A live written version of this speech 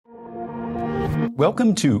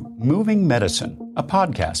Welcome to Moving Medicine, a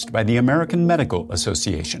podcast by the American Medical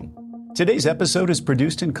Association. Today's episode is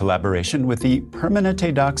produced in collaboration with the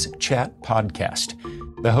PermanenteDocs Chat podcast.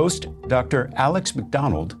 The host, Dr. Alex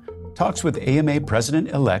McDonald, talks with AMA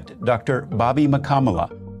President-Elect Dr. Bobby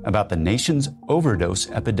Mukkamala about the nation's overdose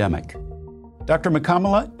epidemic. Dr.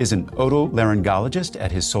 Mukkamala is an otolaryngologist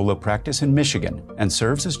at his solo practice in Michigan and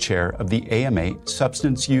serves as chair of the AMA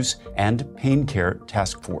Substance Use and Pain Care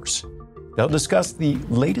Taskforce. They'll discuss the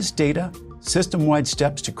latest data, system-wide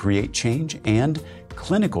steps to create change, and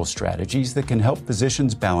clinical strategies that can help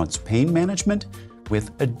physicians balance pain management with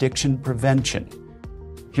addiction prevention.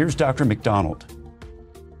 Here's Dr. McDonald.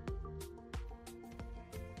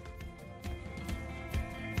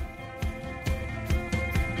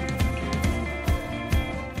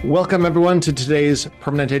 Welcome, everyone, to today's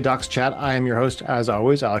PermanenteDocs Chat. I am your host, as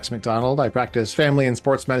always, Alex McDonald. I practice family and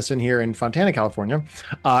sports medicine here in Fontana, California.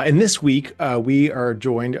 And this week, we are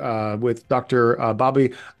joined with Dr.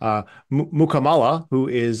 Bobby Mukkamala, who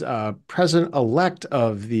is President-Elect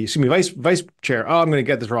of the, Vice Chair, I'm going to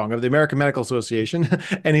get this wrong, of the American Medical Association.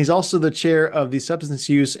 And he's also the chair of the Substance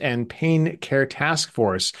Use and Pain Care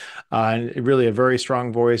Taskforce. And really a very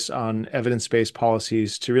strong voice on evidence-based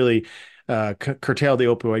policies to really curtail the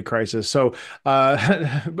opioid crisis. So,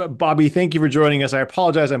 Bobby, thank you for joining us. I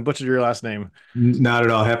apologize, I butchered your last name. Not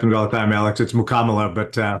at all. Happens all the time, Alex. It's Mukkamala,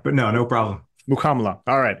 but no problem. Mukkamala.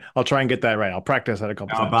 All right. I'll try and get that right. I'll practice that a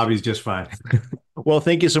couple times. Bobby's just fine. Well,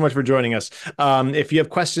 thank you so much for joining us. If you have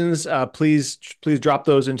questions, please drop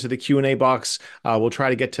those into the Q&A box. We'll try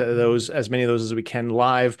to get to those, as many of those as we can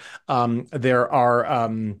live.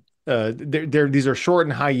 These are short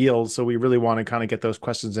and high yields, so we really want to kind of get those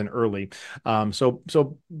questions in early. So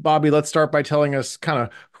Bobby, let's start by telling us kind of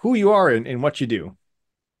who you are and what you do.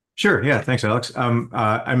 Sure. Yeah. Thanks, Alex. I'm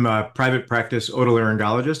a private practice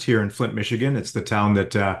otolaryngologist here in Flint, Michigan. It's the town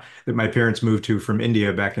that my parents moved to from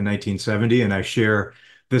India back in 1970, and I share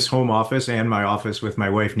this home office and my office with my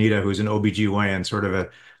wife Nita, who's an OBGYN, sort of an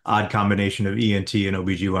odd combination of ENT and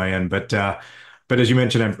OBGYN, But as you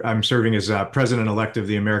mentioned, I'm serving as President-Elect of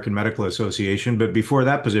the American Medical Association. But before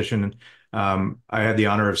that position, I had the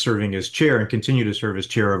honor of serving as chair and continue to serve as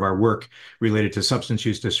chair of our work related to substance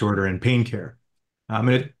use disorder and pain care. A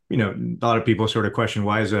lot of people sort of question,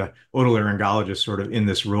 why is a otolaryngologist sort of in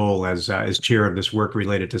this role as chair of this work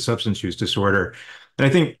related to substance use disorder? And I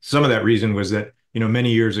think some of that reason was that,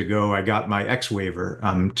 many years ago, I got my X waiver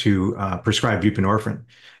to prescribe buprenorphine.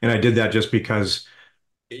 And I did that just because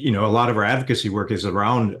a lot of our advocacy work is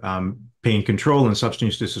around pain control and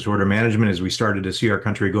substance use disorder management as we started to see our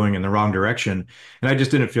country going in the wrong direction. And I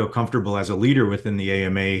just didn't feel comfortable as a leader within the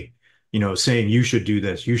AMA, saying you should do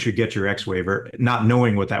this, you should get your X waiver, not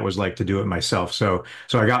knowing what that was like to do it myself. So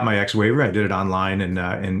I got my X waiver. I did it online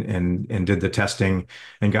and did the testing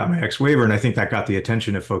and got my X waiver. And I think that got the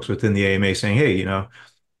attention of folks within the AMA saying, hey,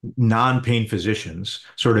 non-pain physicians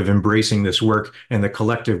sort of embracing this work, and the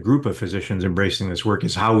collective group of physicians embracing this work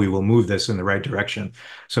is how we will move this in the right direction.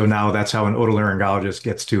 So now that's how an otolaryngologist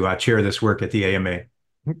gets to chair this work at the AMA.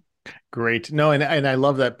 Great. No, and I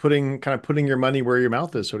love that putting your money where your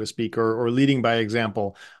mouth is, so to speak, or leading by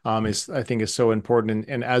example I think is so important.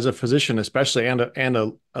 And as a physician, especially, and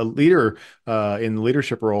a leader in the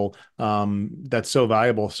leadership role, that's so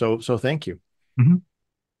valuable. So thank you.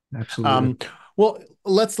 Mm-hmm. Absolutely. Well,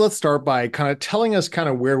 let's start by kind of telling us kind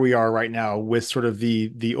of where we are right now with sort of the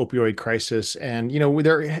opioid crisis. And,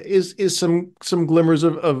 there is some glimmers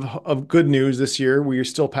of good news this year. We are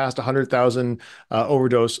still past 100,000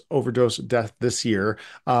 overdose death this year.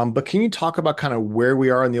 But can you talk about kind of where we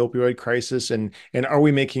are in the opioid crisis, and are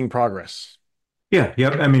we making progress? Yeah.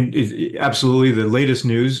 I mean, absolutely. The latest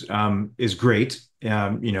news is great.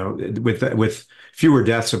 With fewer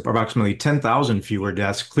deaths, approximately 10,000 fewer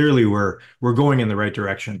deaths, clearly we're going in the right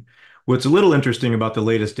direction. What's a little interesting about the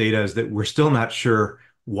latest data is that we're still not sure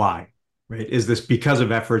why, right? Is this because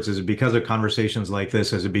of efforts? Is it because of conversations like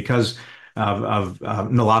this? Is it because of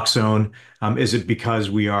naloxone? Is it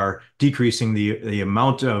because we are decreasing the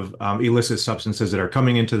amount of illicit substances that are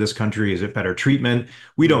coming into this country? Is it better treatment?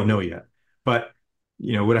 We don't know yet. But,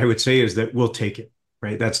 what I would say is that we'll take it.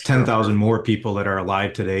 Right, that's 10,000 more people that are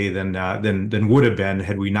alive today than would have been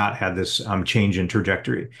had we not had this change in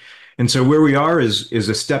trajectory. And so where we are is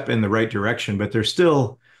a step in the right direction, but there's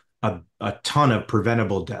still a ton of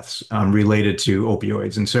preventable deaths related to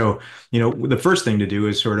opioids. And so, the first thing to do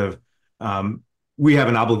is sort of we have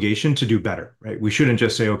an obligation to do better, right? We shouldn't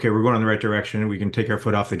just say, okay, we're going in the right direction, we can take our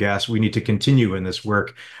foot off the gas. We need to continue in this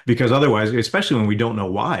work, because otherwise, especially when we don't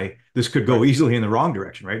know why, this could go easily in the wrong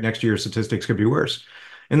direction, right? Next year's statistics could be worse.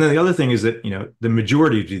 And then the other thing is that, the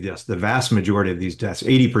majority of these deaths, the vast majority of these deaths,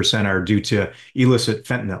 80% are due to illicit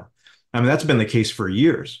fentanyl. I mean, that's been the case for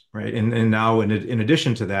years, right? And now, in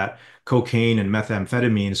addition to that, cocaine and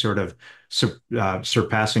methamphetamine sort of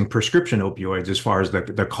surpassing prescription opioids as far as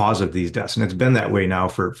the cause of these deaths. And it's been that way now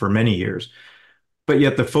for many years. But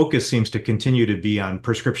yet the focus seems to continue to be on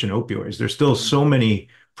prescription opioids. There's still so many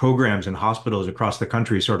programs and hospitals across the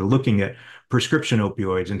country sort of looking at prescription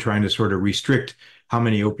opioids and trying to sort of restrict how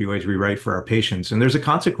many opioids we write for our patients. And there's a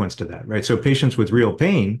consequence to that, right? So patients with real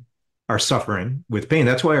pain are suffering with pain.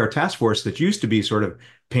 That's why our task force that used to be sort of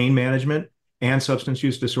pain management and substance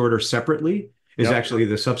use disorder separately is actually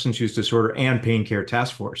the substance use disorder and pain care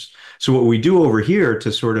task force. So what we do over here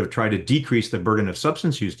to sort of try to decrease the burden of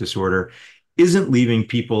substance use disorder isn't leaving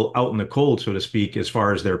people out in the cold, so to speak, as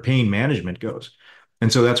far as their pain management goes.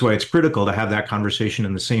 And so that's why it's critical to have that conversation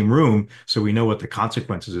in the same room so we know what the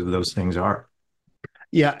consequences of those things are.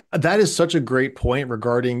 Yeah, that is such a great point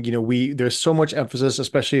regarding, there's so much emphasis,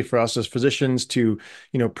 especially for us as physicians, to,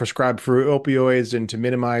 prescribe for opioids and to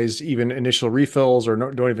minimize even initial refills or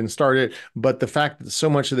don't even start it. But the fact that so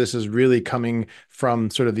much of this is really coming from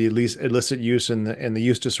sort of the illicit use and the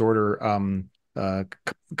use disorder kind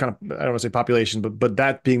of, I don't want to say population, but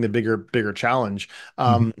that being the bigger challenge.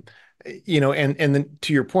 And then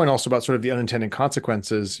to your point also about sort of the unintended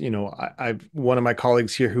consequences, I've one of my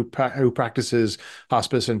colleagues here who practices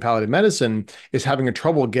hospice and palliative medicine is having a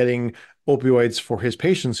trouble getting opioids for his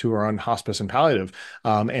patients who are on hospice and palliative.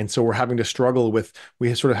 And so we're having to struggle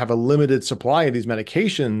we sort of have a limited supply of these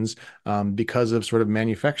medications because of sort of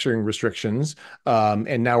manufacturing restrictions.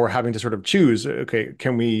 And now we're having to sort of choose, okay,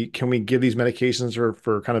 can we give these medications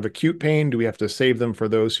for kind of acute pain? Do we have to save them for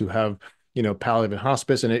those who have palliative and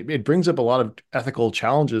hospice? And it brings up a lot of ethical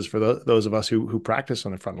challenges for those of us who practice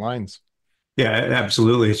on the front lines. Yeah,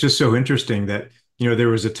 absolutely. It's just so interesting that, there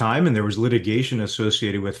was a time and there was litigation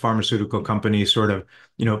associated with pharmaceutical companies sort of,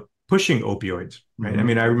 pushing opioids, right? I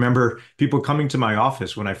mean, I remember people coming to my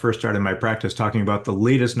office when I first started my practice talking about the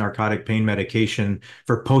latest narcotic pain medication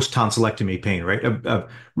for post-tonsillectomy pain, right? A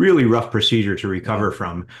really rough procedure to recover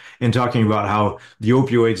from, and talking about how the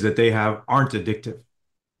opioids that they have aren't addictive.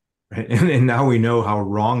 Right? And now we know how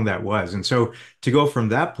wrong that was. And so to go from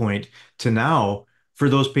that point to now, for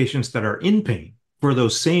those patients that are in pain, for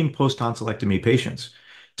those same post-tonsillectomy patients,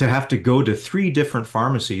 to have to go to 3 different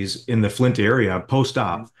pharmacies in the Flint area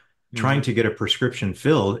post-op, trying to get a prescription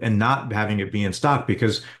filled and not having it be in stock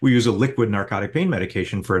because we use a liquid narcotic pain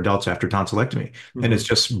medication for adults after tonsillectomy. And it's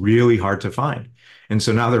just really hard to find. And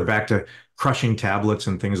so now they're back to crushing tablets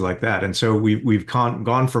and things like that. And so we've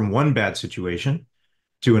gone from one bad situation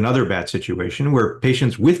to another bad situation where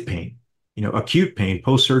patients with pain, acute pain,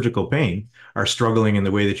 post-surgical pain, are struggling in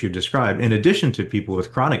the way that you described, in addition to people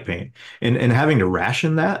with chronic pain. And having to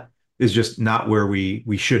ration that is just not where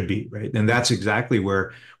we should be, right? And that's exactly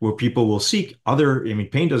where people will seek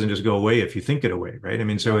pain doesn't just go away if you think it away, right? I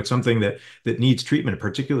mean, so it's something that needs treatment,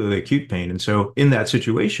 particularly acute pain. And so in that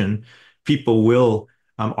situation, people will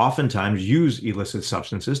oftentimes use illicit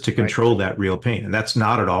substances to control that real pain. And that's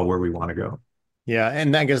not at all where we want to go. Yeah,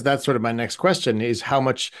 and I guess that's sort of my next question is how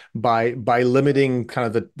much by limiting kind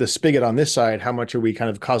of the spigot on this side, how much are we kind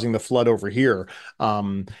of causing the flood over here?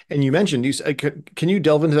 And you mentioned, can you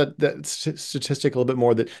delve into that statistic a little bit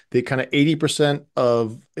more, that the kind of 80%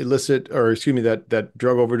 of illicit, or excuse me, that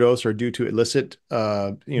drug overdose are due to illicit,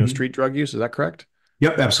 street drug use? Is that correct?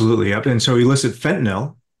 Yep, absolutely. Yep. And so illicit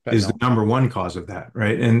fentanyl is the number one cause of that,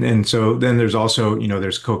 right? And so then there's also,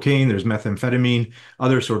 there's cocaine, there's methamphetamine,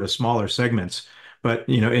 other sort of smaller segments, but,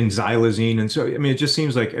 in xylazine. And so, I mean, it just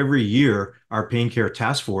seems like every year our pain care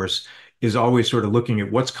task force is always sort of looking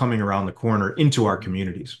at what's coming around the corner into our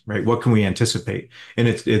communities, right? What can we anticipate? And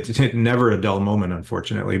it's never a dull moment,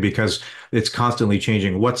 unfortunately, because it's constantly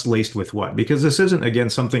changing what's laced with what, because this isn't,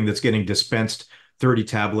 again, something that's getting dispensed 30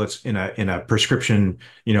 tablets in a prescription,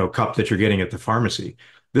 cup that you're getting at the pharmacy.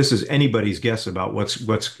 This is anybody's guess about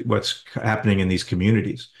what's happening in these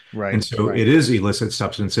communities. Right. And so it is illicit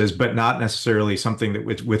substances, but not necessarily something that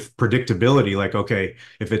with predictability, like, okay,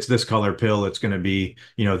 if it's this color pill, it's going to be,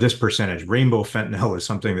 this percentage. Rainbow fentanyl is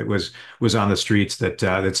something that was on the streets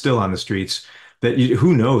that's still on the streets,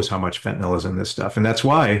 who knows how much fentanyl is in this stuff. And that's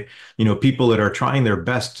why, people that are trying their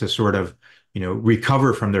best to sort of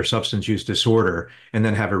recover from their substance use disorder and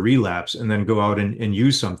then have a relapse and then go out and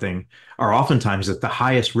use something are oftentimes at the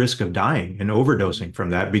highest risk of dying and overdosing from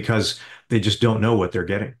that because they just don't know what they're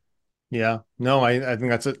getting. Yeah, no, I think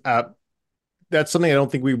that's that's something I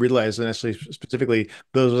don't think we realize, and necessarily specifically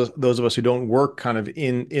those of us who don't work kind of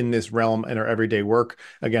in this realm in our everyday work.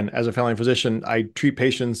 Again, as a family physician, I treat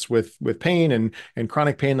patients with pain and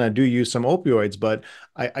chronic pain. And I do use some opioids, but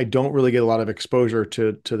I don't really get a lot of exposure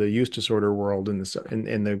to the use disorder world in this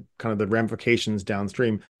in the kind of the ramifications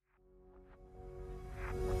downstream.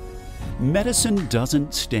 Medicine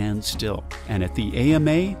doesn't stand still, and at the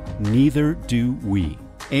AMA, neither do we.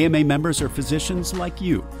 AMA members are physicians like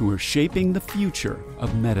you who are shaping the future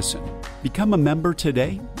of medicine. Become a member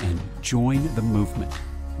today and join the movement.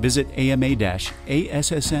 Visit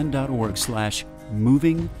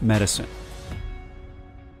ama-assn.org/movingmedicine.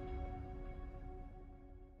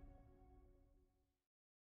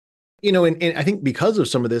 And I think because of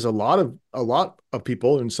some of this, a lot of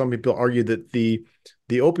people, and some people argue that the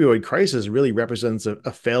opioid crisis really represents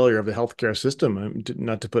a failure of the healthcare system.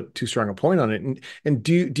 Not to put too strong a point on it. And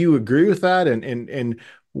do you agree with that? And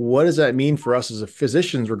what does that mean for us as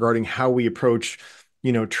physicians regarding how we approach,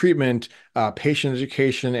 treatment, patient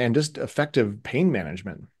education, and just effective pain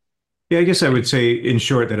management? Yeah, I guess I would say in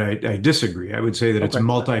short that I disagree. I would say that it's Okay.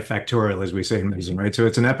 multifactorial, as we say in medicine, right? So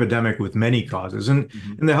it's an epidemic with many causes. And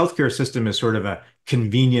the healthcare system is sort of a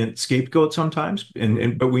convenient scapegoat sometimes.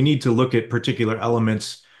 But we need to look at particular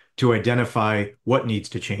elements to identify what needs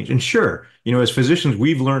to change. And sure, as physicians,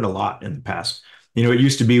 we've learned a lot in the past. It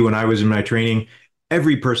used to be when I was in my training,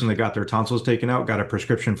 every person that got their tonsils taken out got a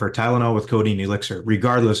prescription for Tylenol with codeine elixir,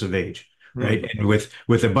 regardless of age, right? And with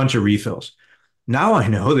a bunch of refills. Now I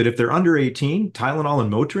know that if they're under 18, Tylenol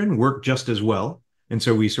and Motrin work just as well. And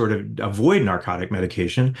so we sort of avoid narcotic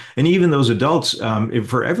medication. And even those adults,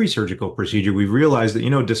 for every surgical procedure, we've realized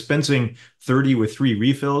that, dispensing 30 with 3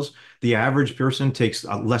 refills, the average person takes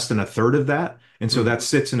less than a third of that. And so that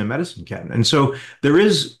sits in a medicine cabinet. And so there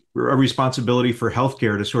is a responsibility for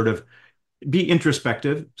healthcare to sort of be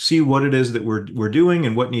introspective, see what it is that we're doing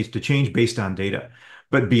and what needs to change based on data.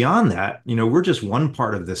 But beyond that, we're just one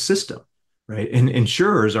part of the system. Right. And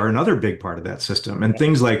insurers are another big part of that system. And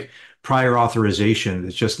things like prior authorization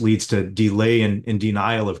that just leads to delay and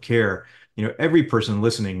denial of care. Every person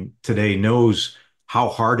listening today knows how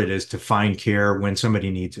hard it is to find care when somebody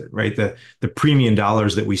needs it, right? The premium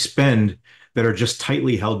dollars that we spend that are just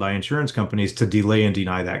tightly held by insurance companies to delay and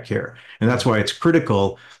deny that care. And that's why it's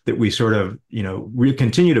critical that we sort of, we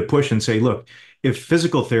continue to push and say, look, if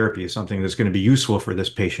physical therapy is something that's going to be useful for this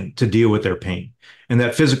patient to deal with their pain, and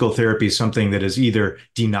that physical therapy is something that is either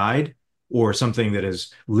denied or something that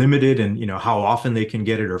is limited and, how often they can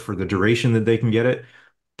get it or for the duration that they can get it,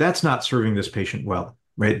 that's not serving this patient well,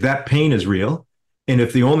 right? That pain is real. And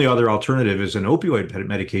if the only other alternative is an opioid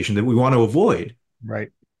medication that we want to avoid, Right.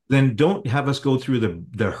 then don't have us go through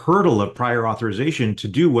the hurdle of prior authorization to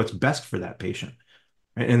do what's best for that patient.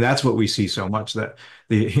 And that's what we see so much, that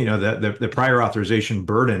the prior authorization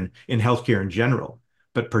burden in healthcare in general,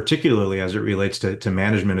 but particularly as it relates to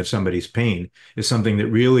management of somebody's pain, is something that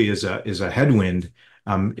really is a headwind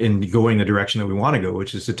in going the direction that we want to go,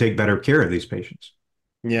 which is to take better care of these patients.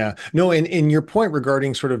 Yeah, no, and your point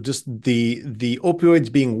regarding sort of just the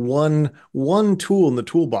opioids being one tool in the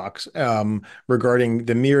toolbox, regarding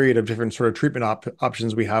the myriad of different sort of treatment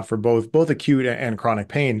options we have for both acute and chronic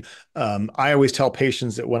pain. I always tell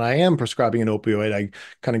patients that when I am prescribing an opioid, I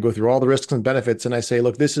kind of go through all the risks and benefits, and I say,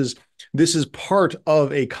 look, this is part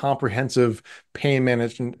of a comprehensive pain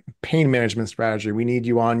management strategy. We need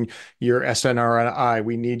you on your SNRI.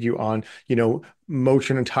 We need you on,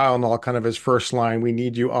 Motrin and Tylenol kind of as first line. We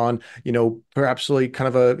need you on, perhaps like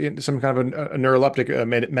kind of some kind of a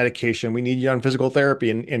neuroleptic medication. We need you on physical therapy,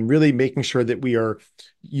 and really making sure that we are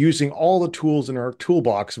using all the tools in our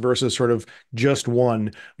toolbox versus sort of just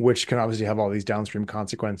one, which can obviously have all these downstream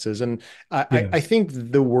consequences. And I think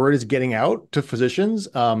the word is getting out to physicians.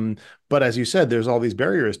 But as you said, there's all these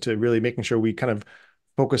barriers to really making sure we kind of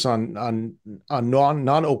focus on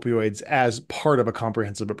non-opioids as part of a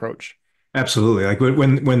comprehensive approach. Absolutely. Like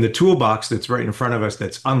when the toolbox that's right in front of us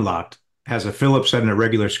that's unlocked has a Phillips head and a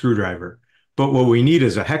regular screwdriver, but what we need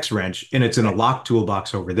is a hex wrench and it's in a locked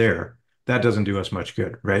toolbox over there, that doesn't do us much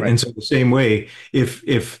good, right? And so the same way,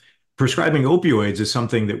 if prescribing opioids is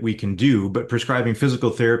something that we can do, but prescribing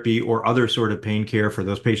physical therapy or other sort of pain care for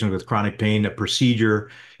those patients with chronic pain, a procedure,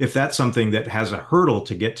 if that's something that has a hurdle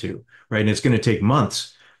to get to, right, and it's going to take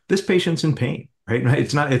months, this patient's in pain, right?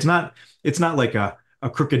 It's not like a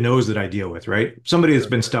crooked nose that I deal with, right? Somebody that's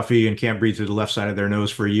been stuffy and can't breathe through the left side of their nose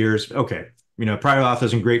for years. Okay. Prior auth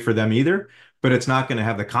isn't great for them either, but it's not going to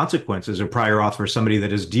have the consequences of prior auth for somebody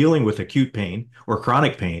that is dealing with acute pain or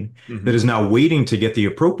chronic pain that is now waiting to get the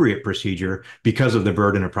appropriate procedure because of the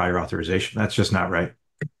burden of prior authorization. That's just not right.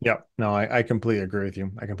 Yep. No, I completely agree with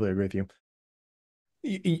you.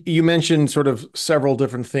 You mentioned sort of several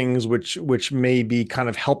different things which may be kind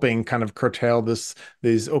of helping kind of curtail these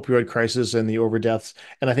opioid crisis and the over deaths.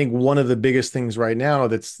 And I think one of the biggest things right now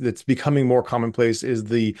that's becoming more commonplace is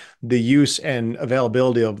the use and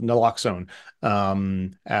availability of naloxone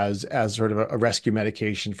as sort of a rescue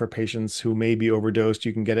medication for patients who may be overdosed.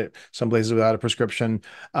 You can get it some places without a prescription.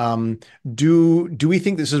 Do we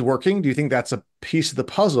think this is working? Do you think that's a piece of the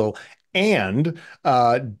puzzle? And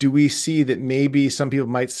do we see that maybe some people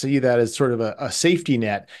might see that as sort of a safety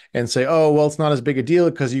net and say, oh, well, it's not as big a deal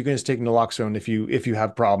because you can just take naloxone if you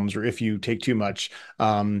have problems or if you take too much.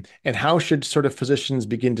 And how should sort of physicians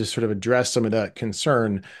begin to sort of address some of that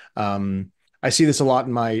concern? I see this a lot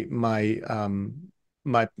in my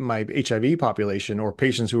HIV population or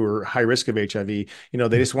patients who are high risk of HIV. They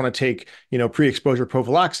just want to take, pre-exposure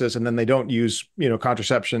prophylaxis, and then they don't use,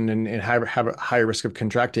 contraception and have a higher risk of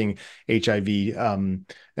contracting HIV.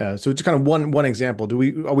 So it's kind of one example.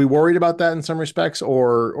 Are we worried about that in some respects,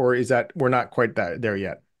 or is that we're not quite there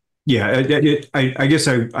yet? Yeah, I guess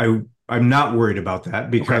I'm not worried about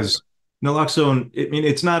that because naloxone, I mean,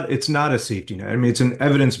 it's not a safety net. I mean, it's an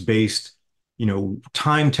evidence-based,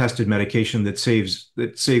 time-tested medication that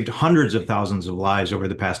saved hundreds of thousands of lives over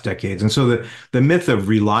the past decades. And so the myth of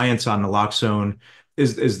reliance on naloxone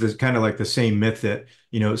is this kind of like the same myth that,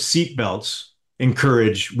 seat belts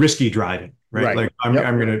encourage risky driving, right? Like I'm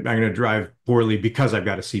gonna drive poorly because I've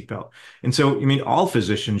got a seatbelt. And so, I mean, all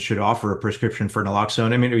physicians should offer a prescription for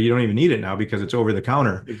naloxone. I mean, you don't even need it now because it's over the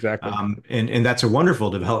counter. Exactly. And that's a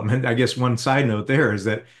wonderful development. I guess one side note there is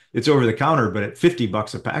that it's over the counter, but at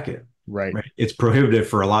 $50 a packet. Right. It's prohibitive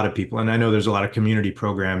for a lot of people. And I know there's a lot of community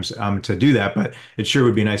programs to do that, but it sure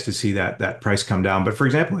would be nice to see that price come down. But for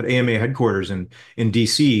example, at AMA headquarters in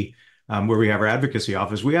DC, where we have our advocacy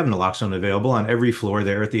office, we have naloxone available on every floor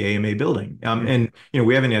there at the AMA building. And,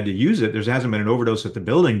 we haven't had to use it. There hasn't been an overdose at the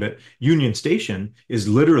building, but Union Station is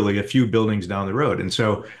literally a few buildings down the road. And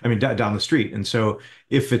so, I mean, down the street. And so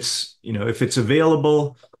if it's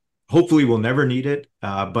available, hopefully we'll never need it,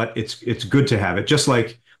 but it's good to have it. Just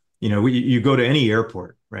like, you go to any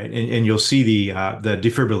airport, right? And you'll see the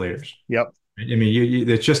defibrillators. Yep. I mean,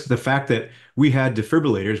 it's just the fact that we had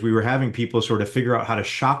defibrillators. We were having people sort of figure out how to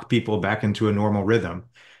shock people back into a normal rhythm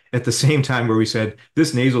at the same time where we said,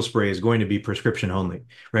 this nasal spray is going to be prescription only,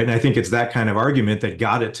 right? And I think it's that kind of argument that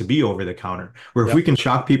got it to be over the counter, where if we can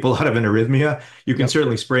shock people out of an arrhythmia, you can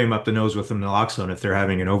certainly spray them up the nose with some naloxone if they're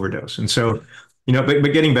having an overdose. And so,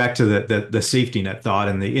 but getting back to the safety net thought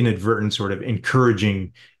and the inadvertent sort of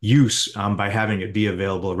encouraging use by having it be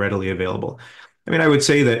available, readily available. I mean, I would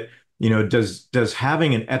say that, does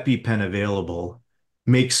having an EpiPen available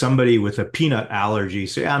make somebody with a peanut allergy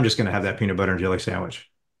say, I'm just going to have that peanut butter and jelly sandwich,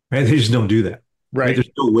 right? They just don't do that. Right? There's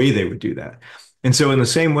no way they would do that. And so in the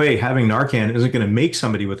same way, having Narcan isn't going to make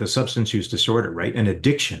somebody with a substance use disorder, right? An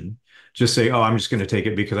addiction, just say, oh, I'm just going to take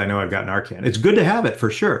it because I know I've got Narcan. It's good to have it for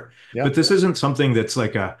sure. Yep. But this isn't something that's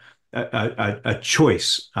like a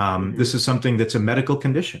choice. This is something that's a medical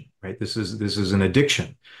condition, right? This is an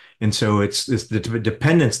addiction. And so it's the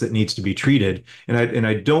dependence that needs to be treated. And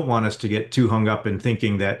I don't want us to get too hung up in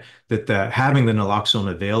thinking that having the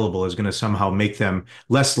naloxone available is going to somehow make them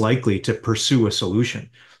less likely to pursue a solution.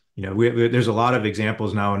 There's a lot of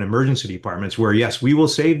examples now in emergency departments where, yes, we will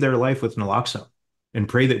save their life with naloxone and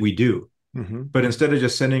pray that we do. But instead of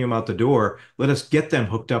just sending them out the door, let us get them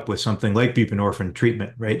hooked up with something like buprenorphine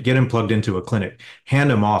treatment, right? Get them plugged into a clinic,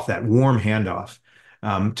 hand them off, that warm handoff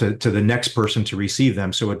to the next person to receive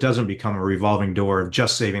them, so it doesn't become a revolving door of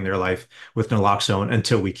just saving their life with naloxone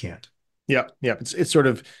until we can't. Yeah. It's sort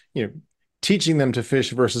of, teaching them to fish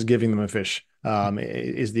versus giving them a fish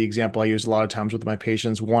is the example I use a lot of times with my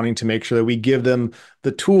patients, wanting to make sure that we give them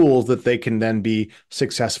the tools that they can then be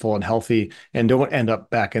successful and healthy and don't end up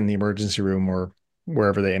back in the emergency room or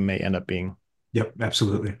wherever they may end up being. Yep,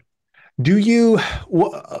 absolutely. Do you,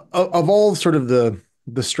 of all sort of the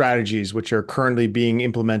strategies which are currently being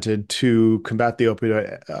implemented to combat the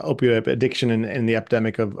opioid addiction and the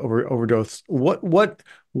epidemic of overdose,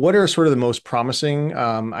 what are sort of the most promising?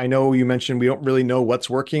 I know you mentioned we don't really know what's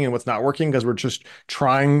working and what's not working because we're just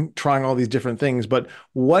trying all these different things, but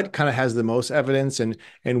what kind of has the most evidence and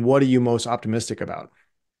what are you most optimistic about?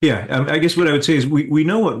 Yeah, I guess what I would say is we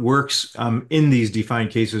know what works in these defined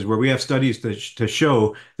cases where we have studies to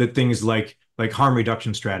show that things like harm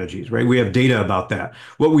reduction strategies, right? We have data about that.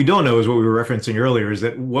 What we don't know is what we were referencing earlier, is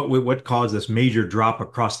that what caused this major drop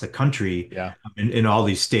across the country in all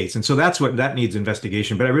these states. And so that needs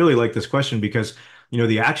investigation. But I really like this question because,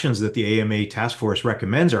 the actions that the AMA task force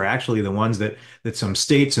recommends are actually the ones that some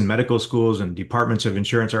states and medical schools and departments of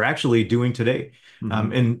insurance are actually doing today.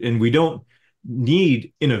 And we don't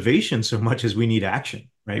need innovation so much as we need action,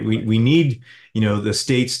 right? We need, the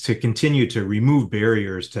states to continue to remove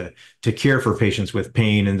barriers to care for patients with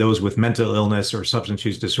pain and those with mental illness or substance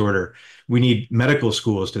use disorder. We need medical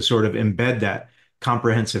schools to sort of embed that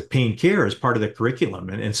comprehensive pain care as part of the curriculum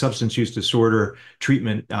and substance use disorder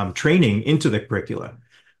treatment training into the curricula.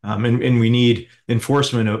 And we need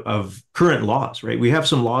enforcement of current laws, right? We have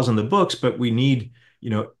some laws on the books, but we need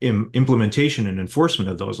implementation and enforcement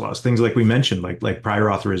of those laws. Things like we mentioned, like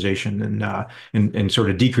prior authorization and sort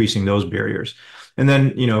of decreasing those barriers. And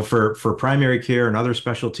then for primary care and other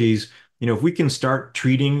specialties, if we can start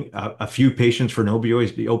treating a few patients for the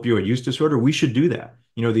opioid use disorder, we should do that.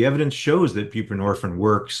 The evidence shows that buprenorphine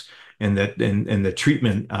works and that the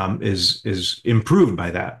treatment is improved by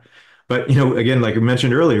that. But, again, like I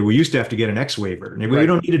mentioned earlier, we used to have to get an X waiver, and we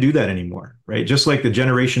don't need to do that anymore, right? Just like the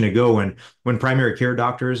generation ago when primary care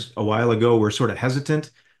doctors a while ago were sort of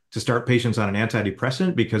hesitant to start patients on an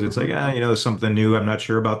antidepressant because it's like, there's something new. I'm not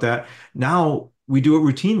sure about that. Now we do it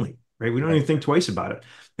routinely, right? We don't even think twice about it.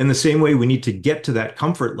 In the same way, we need to get to that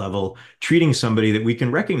comfort level, treating somebody that we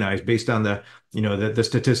can recognize based on the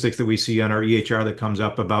statistics that we see on our EHR that comes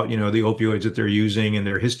up about, the opioids that they're using and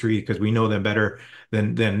their history, because we know them better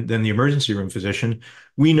than the emergency room physician.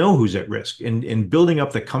 We know who's at risk, and building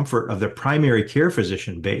up the comfort of the primary care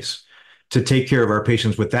physician base to take care of our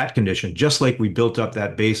patients with that condition, just like we built up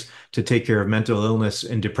that base to take care of mental illness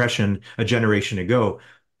and depression a generation ago.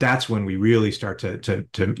 That's when we really start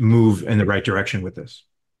to move in the right direction with this.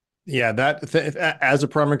 Yeah, as a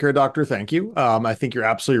primary care doctor, thank you. I think you're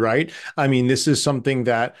absolutely right. I mean, this is something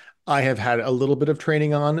that I have had a little bit of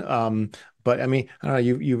training on. But I mean, I don't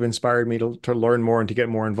know, you've inspired me to learn more and to get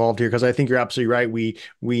more involved here, because I think you're absolutely right.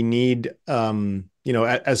 We need,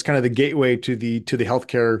 as kind of the gateway to the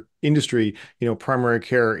healthcare industry, primary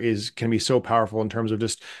care can be so powerful in terms of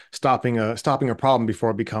just stopping a problem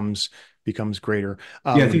before it becomes greater.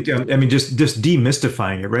 Yeah, I think, just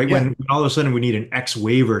demystifying it, right? Yeah. When all of a sudden we need an X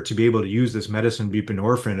waiver to be able to use this medicine,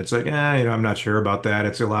 buprenorphine, it's like, I'm not sure about that.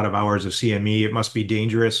 It's a lot of hours of CME. It must be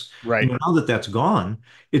dangerous. Right. Now that that's gone,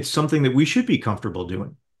 it's something that we should be comfortable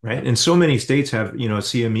doing, right? And so many states have,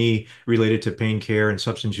 CME related to pain care and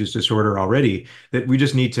substance use disorder already, that we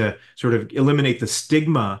just need to sort of eliminate the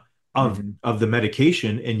stigma of the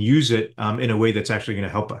medication and use it in a way that's actually going to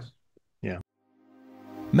help us. Yeah.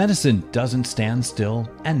 Medicine doesn't stand still,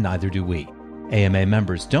 and neither do we. AMA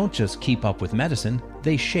members don't just keep up with medicine,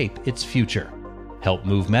 they shape its future. Help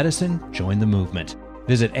move medicine, join the movement.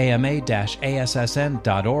 Visit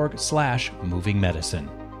ama-assn.org/movingmedicine.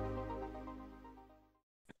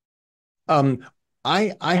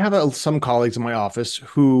 I have some colleagues in my office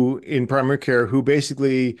who in primary care who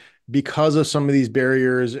basically, because of some of these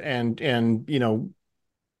barriers and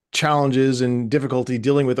challenges and difficulty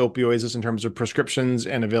dealing with opioids just in terms of prescriptions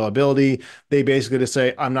and availability, they basically just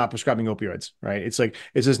say, I'm not prescribing opioids, right? It's like,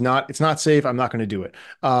 it's not safe. I'm not going to do it.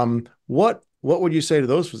 What would you say to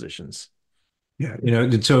those physicians? Yeah,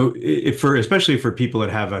 so especially for people that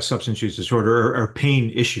have a substance use disorder or pain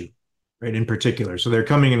issue, right, in particular. So they're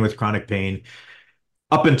coming in with chronic pain.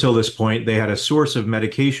 Up until this point, they had a source of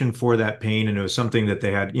medication for that pain, and it was something that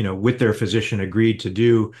they had, with their physician agreed to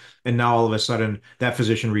do. And now all of a sudden, that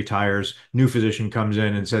physician retires, new physician comes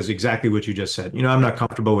in and says exactly what you just said. I'm not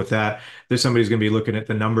comfortable with that. There's somebody's going to be looking at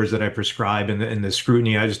the numbers that I prescribe and the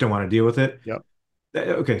scrutiny. I just don't want to deal with it. Yep.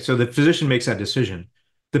 Okay, so the physician makes that decision.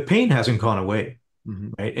 The pain hasn't gone away,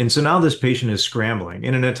 right? And so now this patient is scrambling.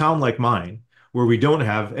 And in a town like mine, where we don't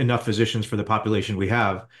have enough physicians for the population we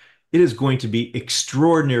have, it is going to be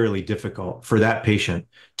extraordinarily difficult for that patient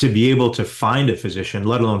to be able to find a physician,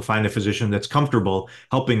 let alone find a physician that's comfortable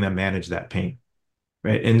helping them manage that pain,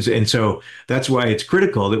 right? And so that's why it's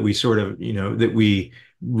critical that we sort of, that we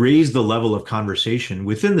raise the level of conversation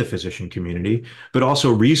within the physician community, but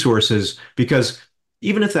also resources, because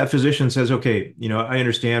even if that physician says, okay, I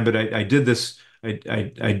understand, but I did this,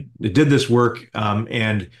 I did this work,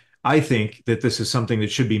 and I think that this is something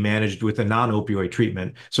that should be managed with a non-opioid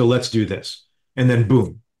treatment. So let's do this. And then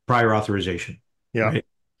boom, prior authorization. Yeah. Right?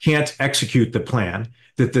 Can't execute the plan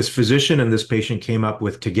that this physician and this patient came up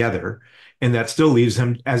with together. And that still leaves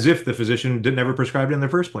them as if the physician didn't ever prescribe it in the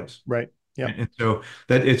first place. Right. Yeah. And so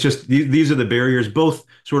that it's just, these are the barriers, both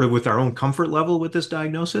sort of with our own comfort level with this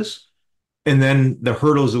diagnosis, and then the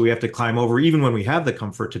hurdles that we have to climb over, even when we have the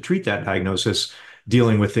comfort to treat that diagnosis,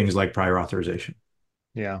 dealing with things like prior authorization.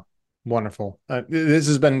 Yeah. Wonderful. This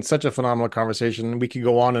has been such a phenomenal conversation. We could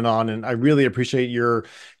go on, and I really appreciate your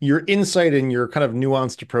insight and your kind of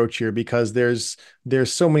nuanced approach here, because there's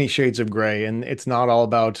so many shades of gray, and it's not all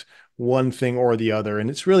about one thing or the other. And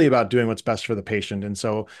it's really about doing what's best for the patient. And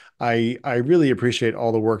so I really appreciate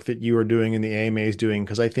all the work that you are doing and the AMA is doing,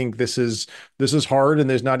 because I think this is hard and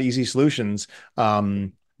there's not easy solutions.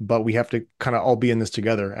 But we have to kind of all be in this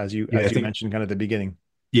together, as you mentioned kind of at the beginning.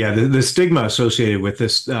 Yeah, the stigma associated with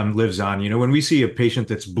this lives on. When we see a patient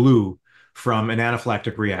that's blue from an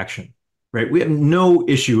anaphylactic reaction, right, we have no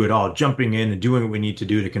issue at all jumping in and doing what we need to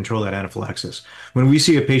do to control that anaphylaxis. When we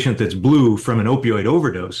see a patient that's blue from an opioid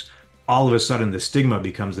overdose, all of a sudden the stigma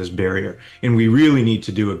becomes this barrier. And we really need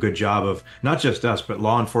to do a good job of, not just us, but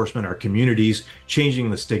law enforcement, our communities, changing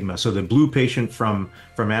the stigma. So the blue patient from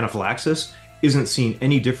anaphylaxis isn't seen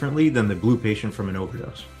any differently than the blue patient from an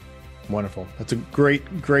overdose. Wonderful. That's a great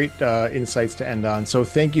insights to end on. So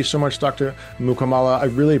thank you so much, Dr. Mukkamala. I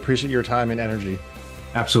really appreciate your time and energy.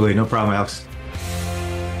 Absolutely. No problem, Alex.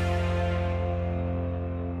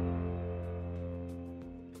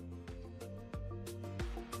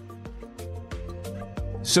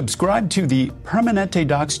 Subscribe to the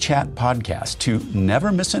PermanenteDocs Chat podcast to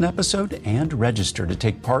never miss an episode and register to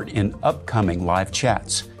take part in upcoming live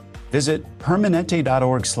chats. Visit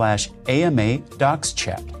permanente.org/AMA Docs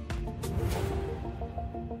Chat.